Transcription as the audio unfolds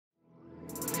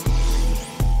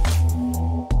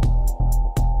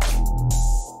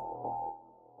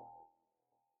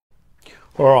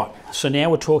All right, so now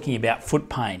we're talking about foot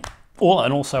pain,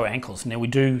 and also ankles. Now we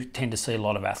do tend to see a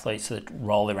lot of athletes that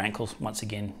roll their ankles. Once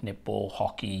again, netball,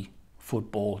 hockey,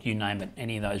 football, you name it,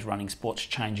 any of those running sports,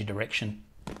 change of direction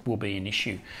will be an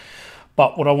issue.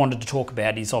 But what I wanted to talk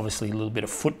about is obviously a little bit of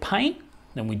foot pain,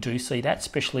 and we do see that,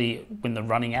 especially when the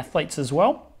running athletes as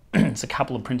well. It's a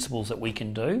couple of principles that we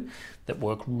can do that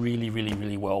work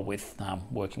really well with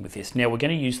working with this. Now we're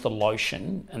going to use the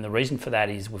lotion, and the reason for that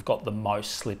is we've got the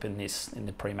most slip in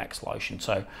the Premax lotion.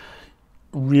 So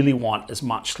really want as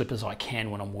much slip as I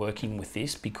can when I'm working with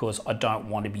this, because I don't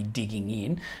want to be digging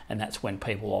in, and that's when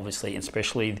people obviously,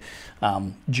 especially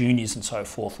juniors and so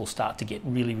forth, will start to get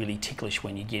really ticklish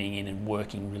when you're getting in and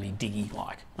working really diggy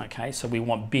like. Okay, so we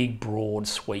want big, broad,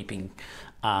 sweeping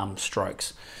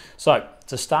strokes. So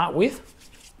to start with,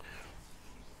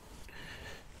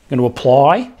 I'm going to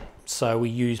apply. So we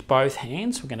use both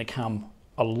hands. We're going to come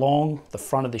along the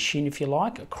front of the shin, if you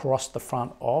like, across the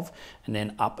front of, and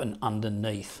then up and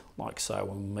underneath, like so,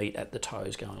 when we meet at the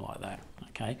toes, going like that.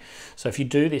 Okay, so if you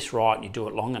do this right and you do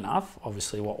it long enough,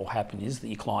 obviously what will happen is that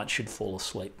your client should fall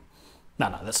asleep.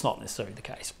 No, that's not necessarily the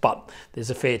case, but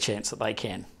there's a fair chance that they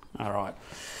can. All right.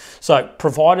 So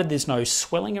provided there's no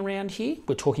swelling around here,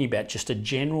 we're talking about just a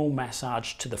general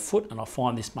massage to the foot, and I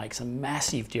find this makes a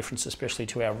massive difference, especially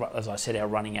to our, as I said, our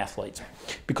running athletes,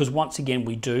 because once again,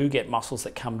 we do get muscles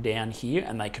that come down here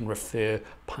and they can refer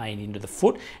pain into the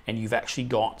foot, and you've actually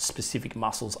got specific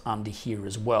muscles under here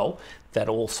as well that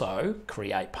also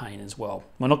create pain as well.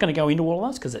 We're not going to go into all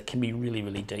of those because it can be really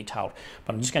detailed,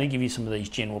 but I'm just going to give you some of these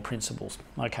general principles.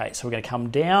 Okay, so we're going to come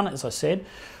down, as I said,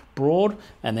 broad,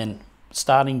 and then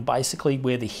starting basically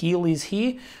where the heel is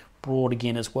here, broad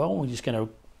again as well. We're just going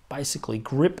to basically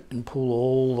grip and pull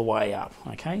all the way up.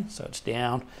 Okay, so it's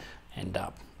down and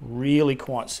up. Really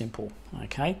quite simple.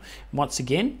 Okay, once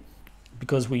again,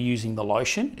 because we're using the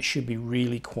lotion, it should be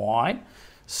really quite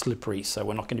slippery, so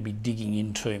we're not going to be digging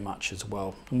in too much as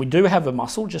well. And we do have a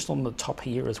muscle just on the top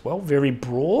here as well, very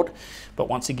broad, but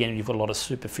once again, you've got a lot of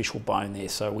superficial bone there,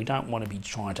 so we don't want to be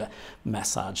trying to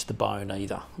massage the bone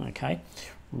either. Okay,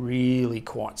 really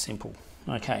quite simple.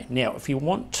 Okay, now if you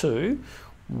want to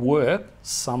work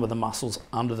some of the muscles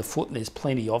under the foot, and there's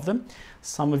plenty of them.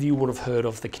 Some of you would have heard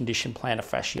of the condition plantar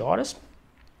fasciitis.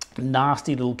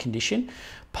 Nasty little condition.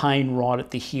 Pain right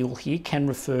at the heel here, can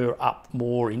refer up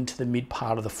more into the mid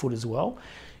part of the foot as well.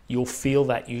 You'll feel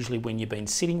that usually when you've been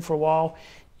sitting for a while.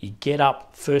 You get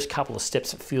up, first couple of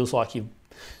steps, it feels like you're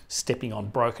stepping on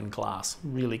broken glass.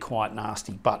 Really quite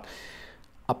nasty. But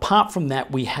apart from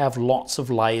that, we have lots of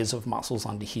layers of muscles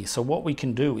under here. So what we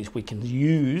can do is we can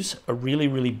use a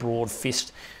really broad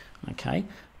fist, okay?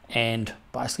 And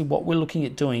basically what we're looking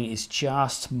at doing is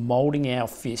just molding our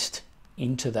fist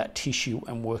into that tissue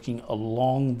and working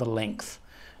along the length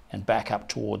and back up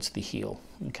towards the heel,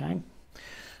 okay?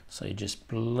 So you're just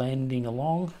blending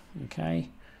along, okay?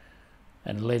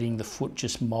 And letting the foot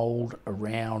just mold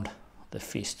around the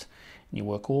fist. And you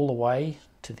work all the way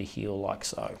to the heel like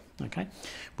so, okay?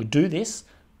 We do this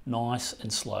nice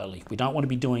and slowly. We don't want to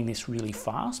be doing this really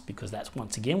fast, because that's,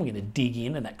 once again, we're going to dig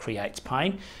in and that creates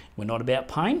pain. We're not about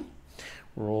pain.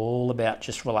 We're all about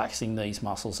just relaxing these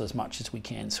muscles as much as we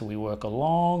can. So we work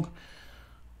along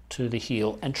to the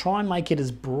heel and try and make it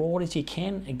as broad as you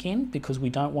can, again, because we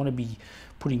don't want to be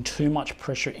putting too much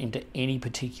pressure into any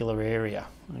particular area,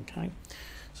 okay?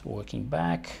 So working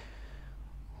back,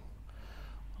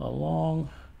 along,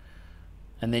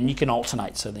 and then you can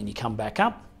alternate. So then you come back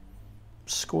up,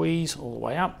 squeeze all the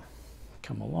way up,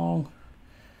 come along,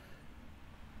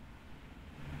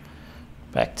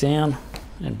 back down,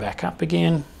 and back up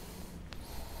again,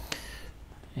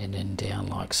 and then down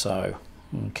like so,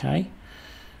 okay?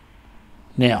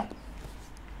 Now,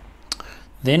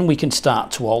 then we can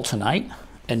start to alternate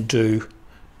and do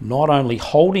not only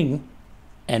holding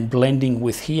and blending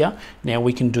with here, now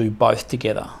we can do both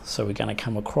together. So we're going to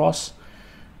come across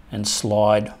and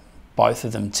slide both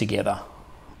of them together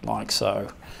like so,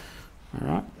 all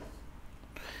right?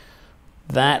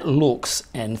 That looks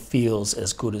and feels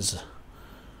as good as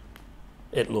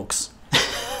it looks.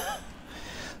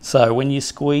 So when you're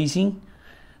squeezing,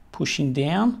 pushing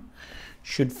down,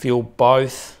 should feel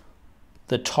both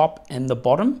the top and the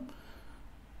bottom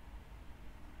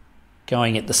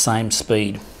going at the same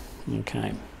speed.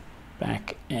 Okay,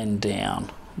 back and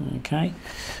down, okay,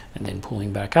 and then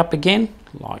pulling back up again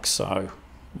like so.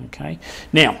 Okay,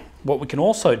 now what we can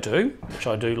also do, which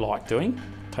I do like doing,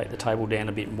 take the table down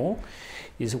a bit more,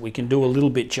 is that we can do a little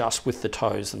bit just with the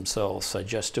toes themselves. So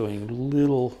just doing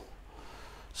little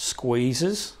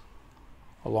squeezes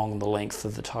along the length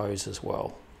of the toes as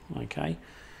well, okay?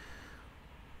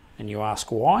 And you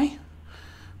ask why?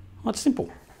 Well, it's simple.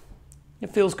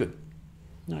 It feels good.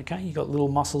 Okay, you've got little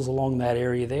muscles along that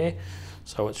area there,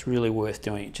 so it's really worth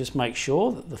doing it. Just make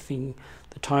sure that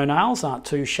the toenails aren't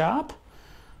too sharp.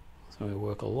 So we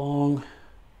work along.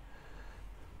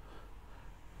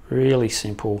 Really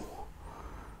simple.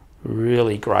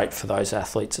 Really great for those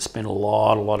athletes that spend a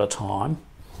lot of time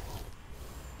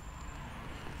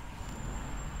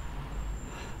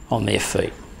on their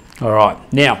feet. All right,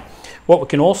 now what we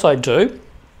can also do,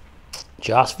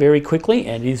 just very quickly,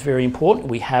 and it is very important,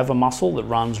 we have a muscle that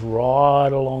runs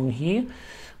right along here.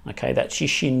 Okay, that's your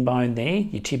shin bone there,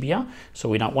 your tibia. So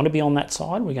we don't want to be on that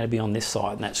side, we're going to be on this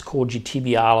side, and that's called your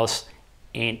tibialis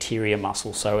anterior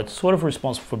muscle. So it's sort of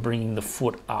responsible for bringing the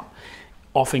foot up.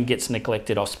 Often gets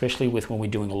neglected, especially with when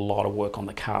we're doing a lot of work on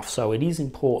the calf. So it is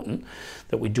important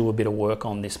that we do a bit of work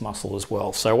on this muscle as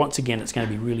well. So once again, it's going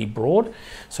to be really broad.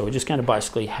 So we're just going to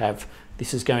basically have,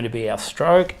 this is going to be our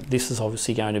stroke. This is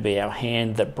obviously going to be our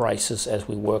hand that braces as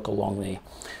we work along there.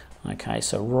 Okay,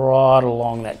 so right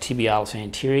along that tibialis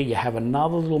anterior, you have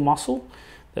another little muscle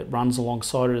that runs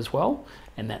alongside it as well,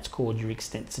 and that's called your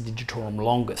extensor digitorum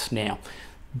longus. Now,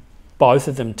 both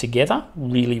of them together,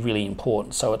 really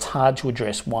important. So it's hard to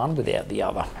address one without the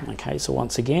other. Okay, so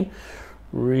once again,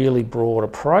 really broad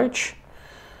approach,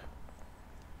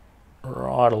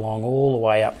 right along all the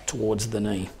way up towards the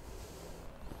knee.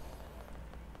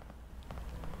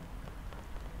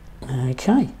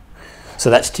 Okay,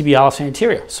 so that's tibialis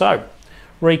anterior. So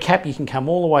recap, you can come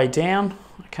all the way down.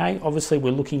 Okay, obviously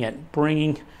we're looking at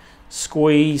bringing,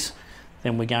 squeeze,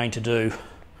 then we're going to do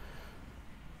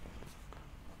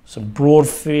some broad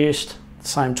fist. At the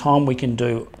same time, we can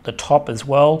do the top as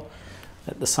well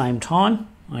at the same time,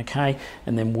 okay?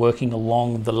 And then working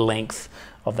along the length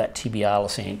of that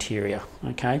tibialis anterior,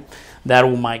 okay? That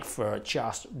will make for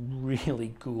just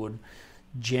really good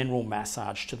general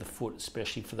massage to the foot,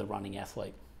 especially for the running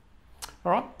athlete.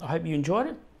 All right, I hope you enjoyed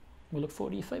it. We look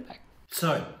forward to your feedback.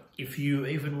 So, if you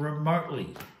even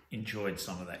remotely enjoyed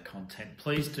some of that content,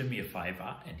 please do me a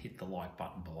favor and hit the like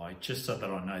button below, just so that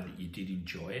I know that you did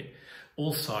enjoy it.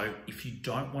 Also, if you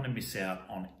don't want to miss out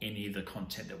on any of the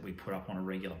content that we put up on a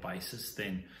regular basis,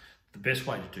 then the best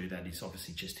way to do that is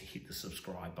obviously just to hit the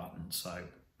subscribe button. So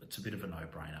it's a bit of a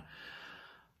no-brainer.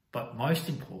 But most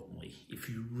importantly, if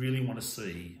you really want to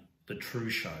see the true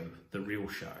show, the real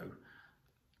show,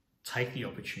 take the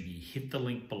opportunity, hit the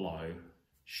link below,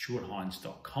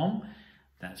 stuarthinds.com.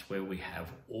 That's where we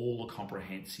have all the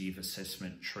comprehensive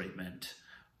assessment, treatment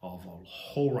of a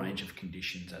whole range of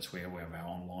conditions. That's where we have our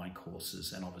online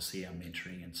courses and obviously our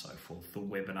mentoring and so forth, the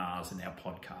webinars and our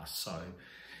podcasts. So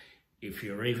if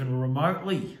you're even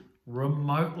remotely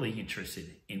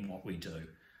interested in what we do,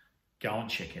 go and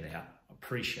check it out.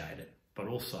 Appreciate it. But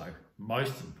also,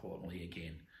 most importantly,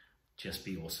 again, just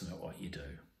be awesome at what you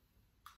do.